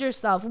found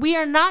yourself. We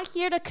are not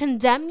here to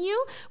condemn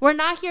you. We're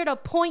not here to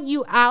point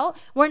you out.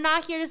 We're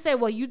not here to say,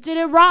 well, you did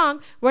it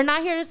wrong. We're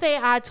not here to say,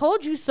 I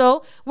told you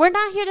so. We're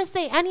not here to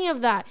say any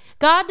of that.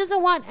 God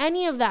doesn't want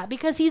any of that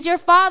because he's your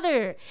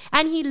father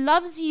and he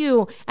loves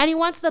you and he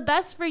wants the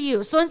best for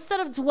you. So instead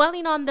of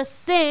dwelling on the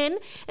sin,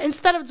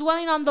 instead of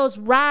dwelling on those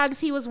rags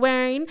he was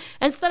wearing,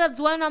 instead of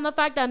dwelling on the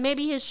fact that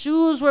maybe his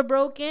shoes were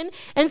broken,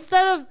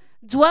 instead of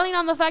dwelling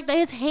on the fact that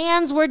his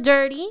hands were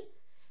dirty,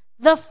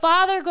 the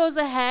father goes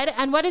ahead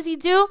and what does he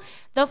do?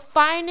 The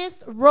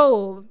finest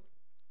robe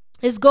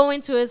is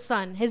going to his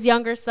son, his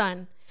younger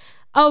son.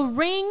 A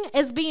ring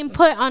is being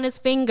put on his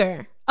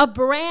finger. A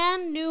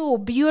brand new,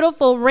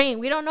 beautiful ring.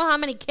 We don't know how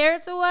many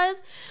carats it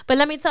was, but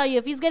let me tell you,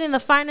 if he's getting the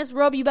finest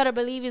robe, you better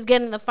believe he's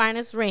getting the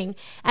finest ring.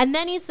 And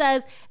then he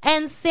says,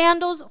 and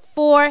sandals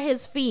for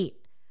his feet.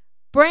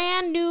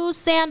 Brand new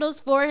sandals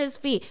for his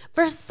feet.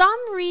 For some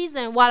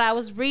reason, while I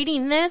was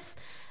reading this,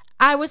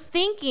 I was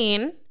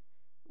thinking,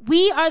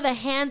 we are the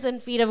hands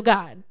and feet of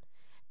God.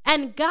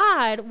 And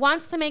God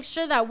wants to make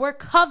sure that we're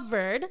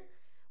covered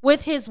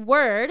with his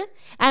word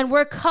and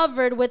we're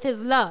covered with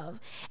his love.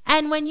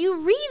 And when you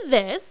read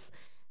this,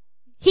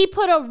 he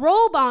put a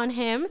robe on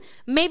him,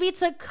 maybe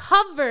to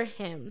cover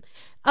him,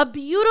 a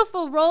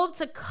beautiful robe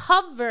to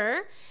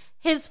cover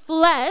his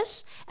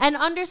flesh and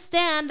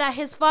understand that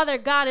his father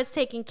God is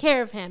taking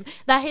care of him,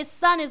 that his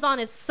son is on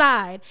his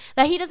side,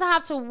 that he doesn't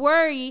have to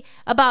worry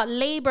about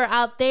labor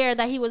out there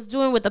that he was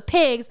doing with the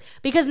pigs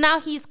because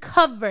now he's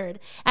covered.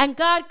 And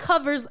God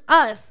covers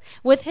us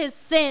with his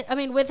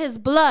with his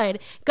blood.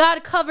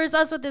 God covers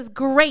us with his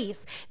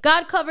grace.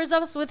 God covers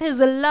us with his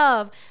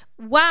love.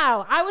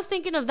 Wow, I was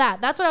thinking of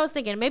that. That's what I was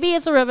thinking. Maybe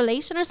it's a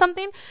revelation or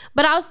something,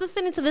 but I was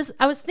listening to this.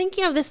 I was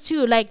thinking of this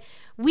too. Like,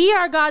 we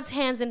are God's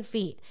hands and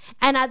feet.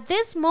 And at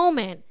this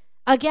moment,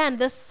 again,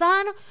 the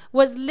son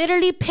was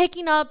literally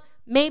picking up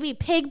maybe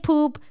pig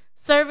poop,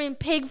 serving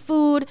pig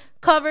food,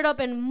 covered up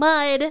in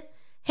mud.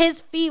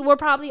 His feet were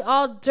probably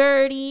all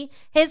dirty.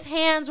 His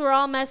hands were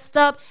all messed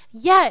up.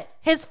 Yet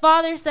his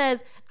father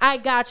says, I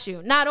got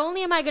you. Not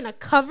only am I going to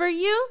cover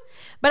you,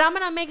 but I'm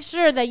going to make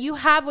sure that you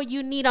have what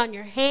you need on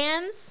your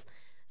hands.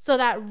 So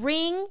that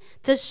ring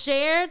to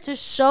share, to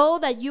show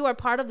that you are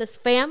part of this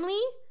family.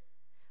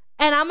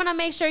 And I'm going to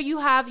make sure you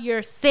have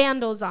your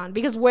sandals on.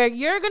 Because where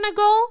you're going to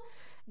go,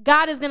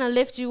 God is going to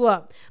lift you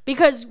up.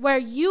 Because where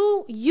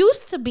you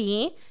used to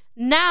be,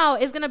 now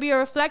is going to be a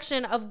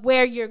reflection of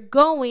where you're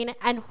going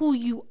and who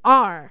you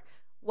are.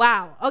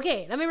 Wow.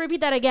 Okay, let me repeat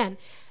that again.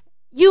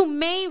 You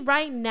may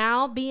right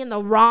now be in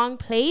the wrong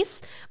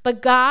place, but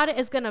God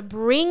is going to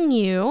bring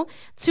you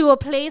to a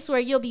place where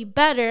you'll be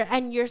better,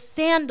 and your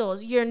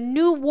sandals, your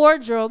new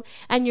wardrobe,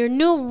 and your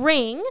new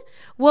ring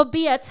will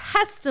be a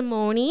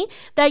testimony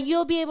that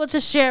you'll be able to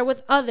share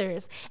with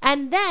others.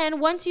 And then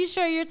once you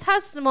share your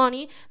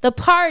testimony, the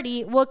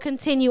party will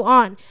continue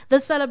on. The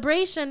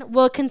celebration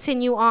will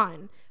continue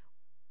on.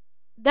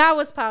 That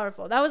was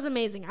powerful. That was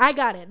amazing. I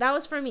got it. That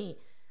was for me.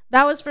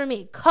 That was for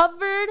me.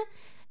 Covered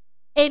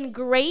in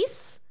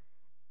grace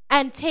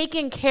and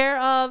taken care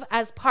of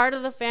as part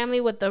of the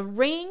family with the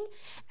ring,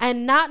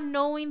 and not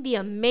knowing the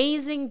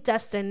amazing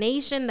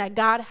destination that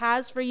God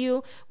has for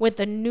you with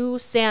the new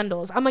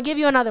sandals. I'm going to give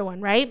you another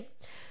one, right?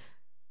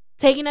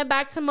 Taking it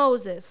back to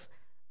Moses.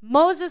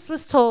 Moses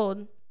was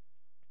told,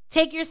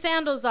 take your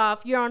sandals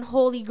off, you're on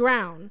holy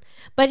ground.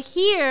 But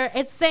here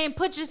it's saying,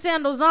 put your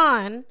sandals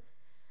on,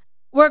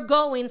 we're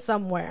going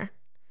somewhere.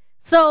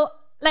 So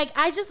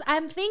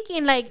I'm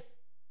thinking, like,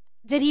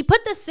 did he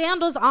put the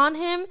sandals on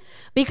him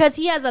because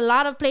he has a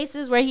lot of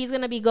places where he's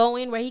going to be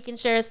going, where he can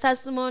share his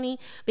testimony,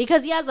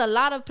 because he has a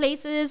lot of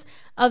places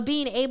of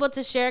being able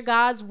to share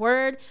God's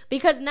word,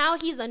 because now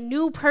he's a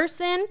new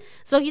person,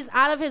 so he's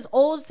out of his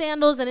old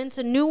sandals and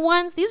into new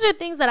ones? These are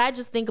things that I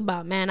just think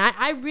about, man.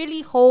 I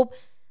really hope,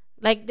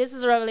 like, this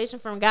is a revelation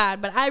from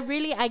God, but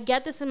I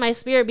get this in my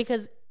spirit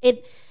because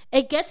it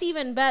gets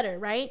even better,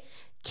 right?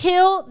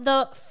 kill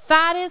the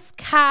fattest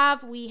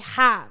calf we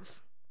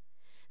have.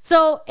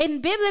 So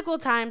in biblical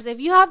times, if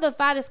you have the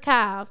fattest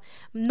calf,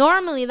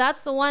 normally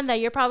that's the one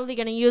that you're probably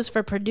going to use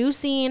for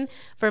producing,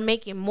 for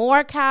making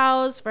more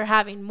cows, for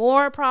having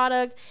more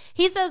product.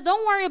 He says,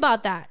 don't worry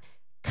about that.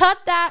 Cut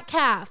that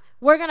calf.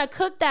 We're going to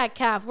cook that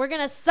calf. We're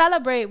going to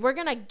celebrate. We're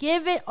going to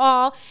give it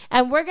all.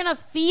 And we're going to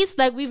feast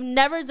like we've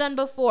never done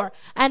before.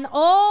 And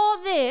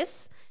all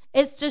this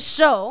is to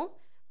show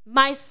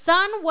my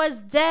son was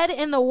dead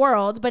in the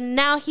world, but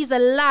now he's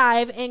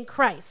alive in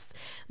Christ.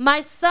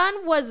 My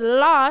son was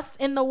lost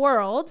in the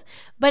world,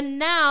 but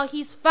now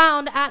he's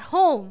found at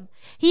home.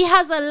 He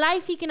has a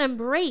life he can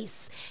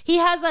embrace. He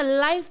has a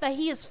life that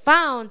he has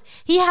found.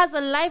 He has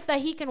a life that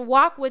he can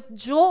walk with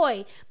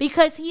joy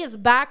because he is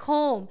back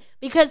home.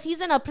 Because he's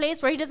in a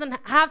place where he doesn't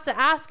have to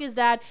ask his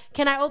dad,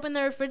 can I open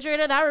the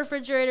refrigerator? That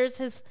refrigerator is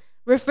his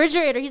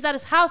refrigerator. He's at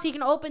his house. He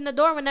can open the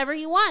door whenever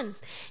he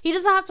wants. He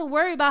doesn't have to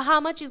worry about how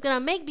much he's going to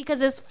make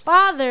because his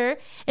father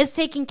is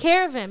taking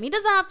care of him. He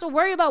doesn't have to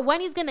worry about when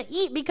he's going to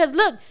eat because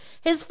look,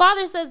 his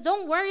father says,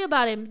 don't worry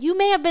about him. You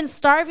may have been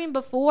starving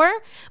before,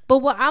 but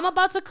what I'm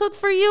about to cook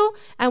for you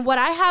and what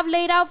I have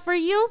laid out for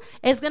you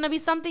is going to be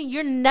something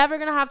you're never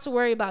going to have to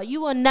worry about. You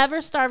will never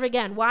starve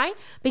again. Why?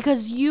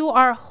 Because you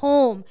are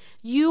home.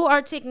 You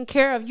are taken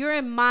care of. You're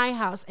in my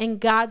house, in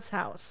God's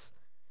house.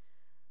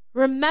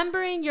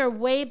 Remembering your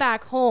way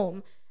back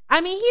home. I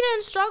mean, he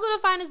didn't struggle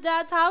to find his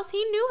dad's house. He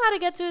knew how to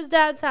get to his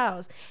dad's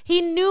house. He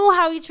knew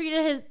how he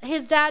treated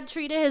his dad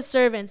treated his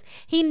servants.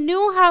 He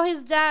knew how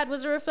his dad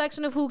was a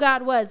reflection of who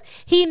God was.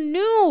 He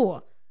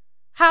knew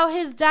how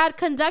his dad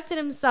conducted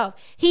himself.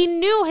 He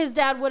knew his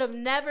dad would have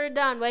never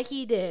done what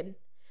he did.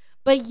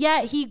 But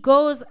yet he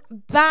goes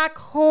back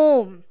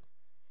home.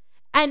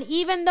 And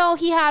even though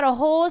he had a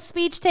whole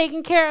speech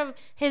taken care of,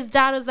 his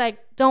dad was like,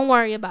 don't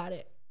worry about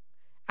it.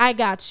 I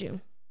got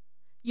you.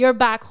 You're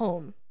back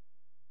home.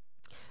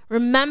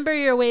 Remember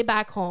your way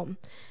back home.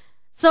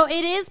 So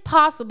it is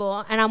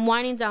possible, and I'm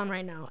winding down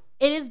right now.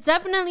 It is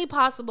definitely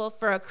possible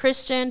for a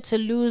Christian to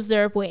lose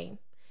their way.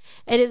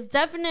 It is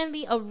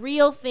definitely a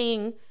real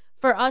thing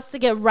for us to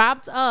get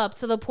wrapped up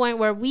to the point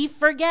where we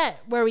forget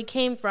where we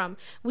came from.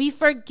 We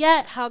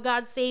forget how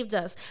God saved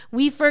us.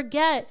 We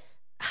forget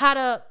how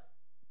to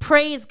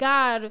praise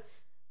God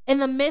in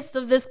the midst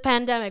of this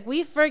pandemic.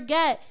 We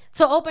forget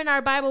to open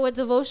our Bible with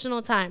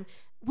devotional time.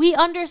 We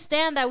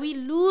understand that we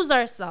lose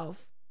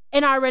ourselves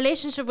in our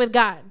relationship with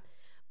God.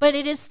 But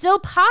it is still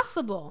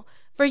possible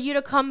for you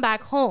to come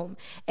back home.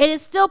 It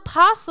is still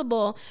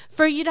possible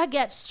for you to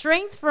get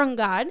strength from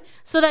God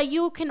so that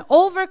you can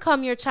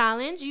overcome your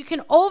challenge. You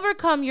can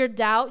overcome your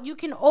doubt. You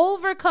can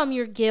overcome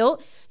your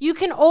guilt. You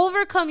can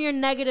overcome your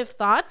negative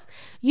thoughts.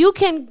 You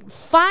can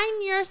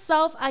find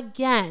yourself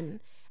again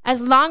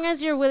as long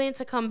as you're willing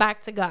to come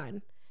back to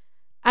God.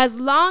 As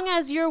long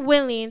as you're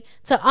willing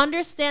to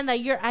understand that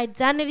your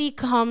identity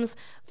comes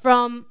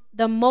from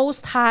the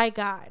Most High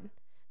God,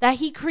 that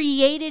He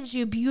created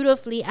you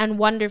beautifully and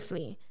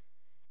wonderfully.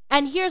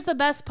 And here's the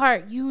best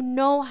part. You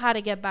know how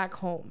to get back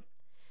home.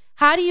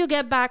 How do you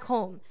get back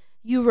home?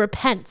 You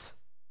repent.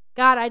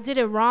 God, I did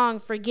it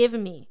wrong. Forgive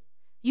me.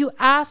 You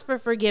ask for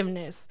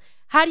forgiveness.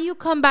 How do you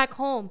come back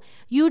home?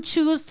 You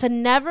choose to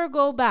never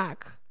go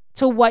back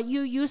to what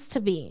you used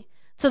to be,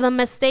 to the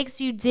mistakes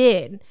you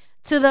did,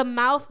 to the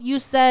mouth you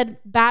said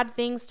bad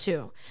things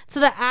to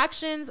the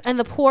actions and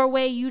the poor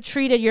way you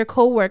treated your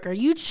coworker.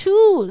 You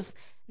choose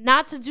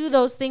not to do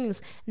those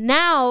things.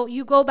 Now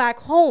you go back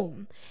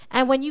home.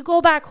 And when you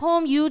go back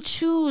home, you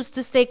choose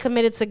to stay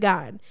committed to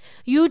God.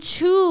 You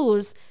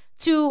choose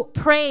to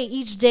pray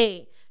each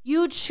day.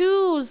 You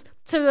choose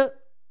to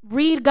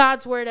read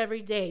God's word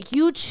every day.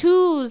 You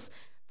choose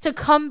to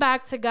come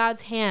back to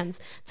God's hands,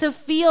 to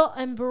feel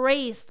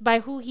embraced by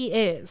who He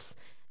is.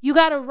 You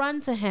got to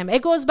run to Him.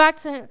 It goes back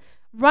to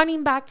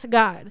running back to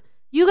God.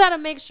 You got to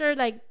make sure,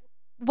 like,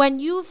 when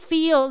you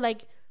feel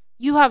like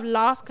you have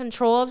lost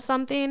control of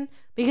something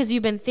because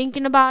you've been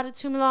thinking about it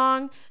too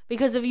long,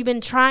 because if you've been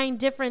trying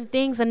different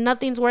things and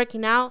nothing's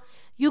working out,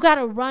 you got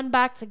to run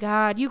back to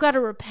God. You got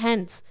to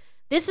repent.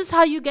 This is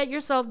how you get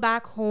yourself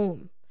back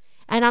home.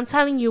 And I'm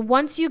telling you,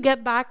 once you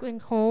get back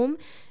home,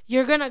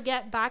 you're going to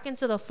get back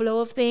into the flow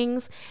of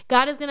things.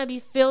 God is going to be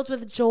filled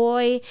with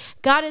joy.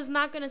 God is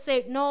not going to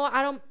say,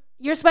 no,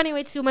 you're spending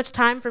way too much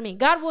time for me.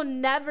 God will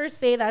never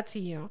say that to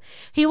you.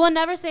 He will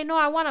never say, no,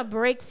 I want a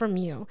break from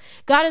you.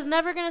 God is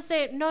never going to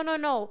say,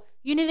 no,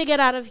 you need to get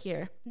out of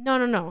here.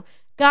 No.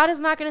 God is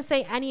not going to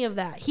say any of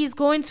that. He's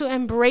going to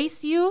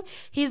embrace you.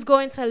 He's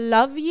going to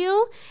love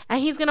you.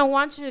 And He's going to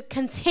want you to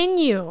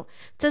continue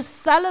to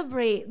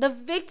celebrate the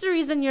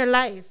victories in your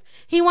life.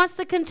 He wants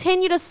to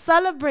continue to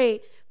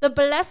celebrate the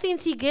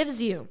blessings He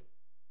gives you.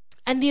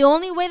 And the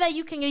only way that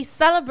you can be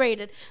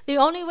celebrated, the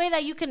only way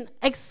that you can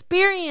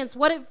experience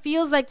what it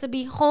feels like to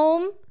be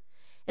home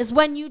is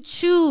when you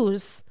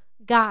choose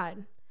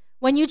God,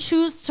 when you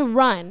choose to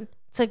run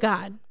to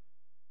God.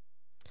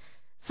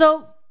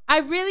 So I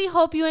really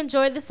hope you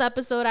enjoyed this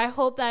episode. I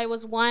hope that it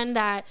was one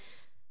that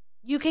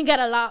you can get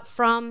a lot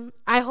from.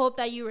 I hope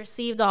that you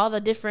received all the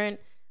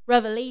different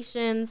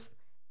revelations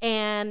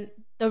and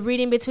the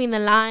reading between the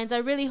lines. I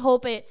really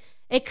hope it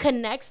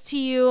connects to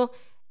you.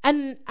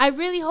 And I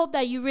really hope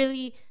that you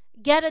really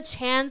get a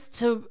chance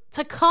to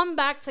come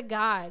back to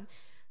God,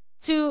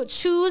 to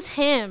choose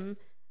him.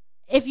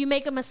 If you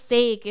make a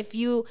mistake, if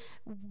you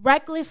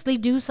recklessly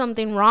do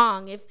something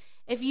wrong,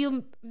 if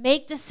you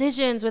make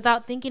decisions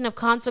without thinking of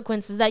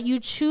consequences, that you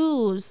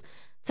choose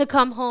to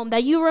come home,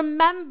 that you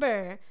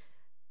remember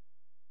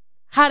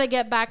how to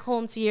get back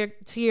home to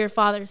your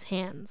Father's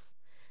hands.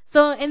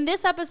 So in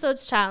this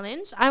episode's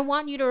challenge, I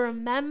want you to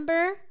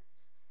remember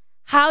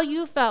how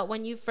you felt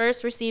when you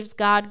first received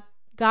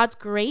God's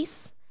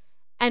grace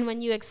and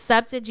when you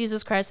accepted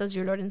Jesus Christ as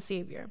your Lord and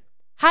Savior.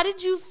 How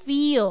did you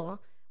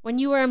feel when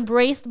you were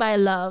embraced by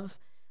love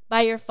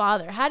by your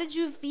Father? How did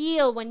you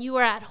feel when you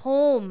were at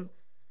home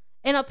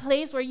in a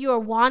place where you were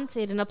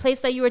wanted, in a place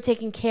that you were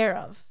taken care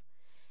of?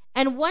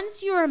 And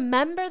once you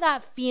remember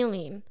that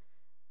feeling,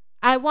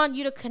 I want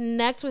you to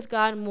connect with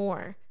God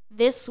more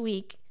this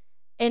week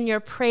in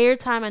your prayer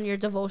time and your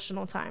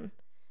devotional time.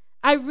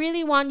 I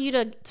really want you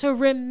to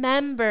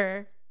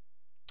remember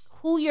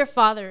who your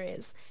Father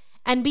is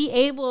and be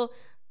able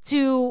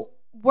to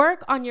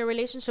work on your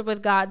relationship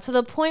with God to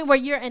the point where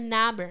you're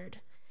enamored.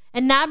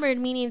 Enamored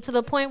meaning to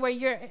the point where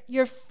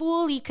you're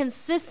fully,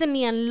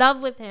 consistently in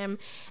love with him,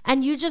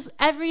 and you just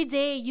every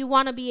day you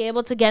want to be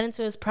able to get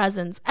into his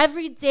presence.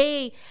 Every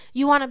day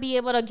you want to be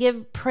able to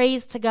give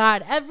praise to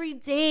God. Every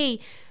day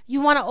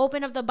you want to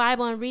open up the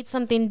Bible and read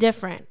something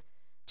different.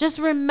 Just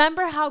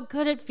remember how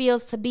good it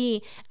feels to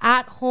be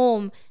at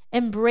home,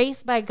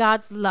 embraced by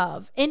God's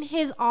love, in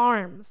his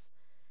arms,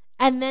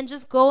 and then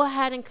just go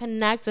ahead and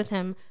connect with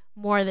him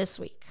more this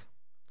week.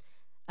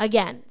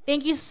 Again,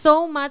 thank you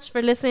so much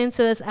for listening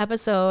to this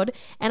episode,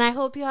 and I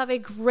hope you have a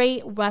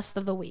great rest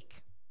of the week.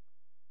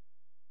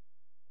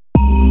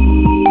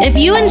 If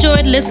you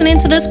enjoyed listening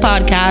to this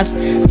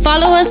podcast,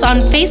 follow us on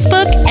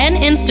Facebook and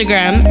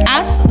Instagram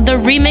at The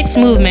Remix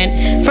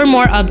Movement for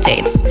more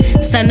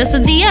updates. Send us a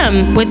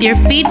DM with your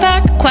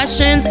feedback,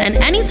 questions, and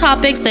any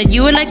topics that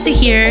you would like to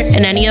hear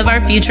in any of our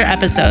future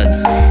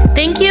episodes.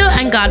 Thank you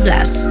and God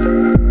bless.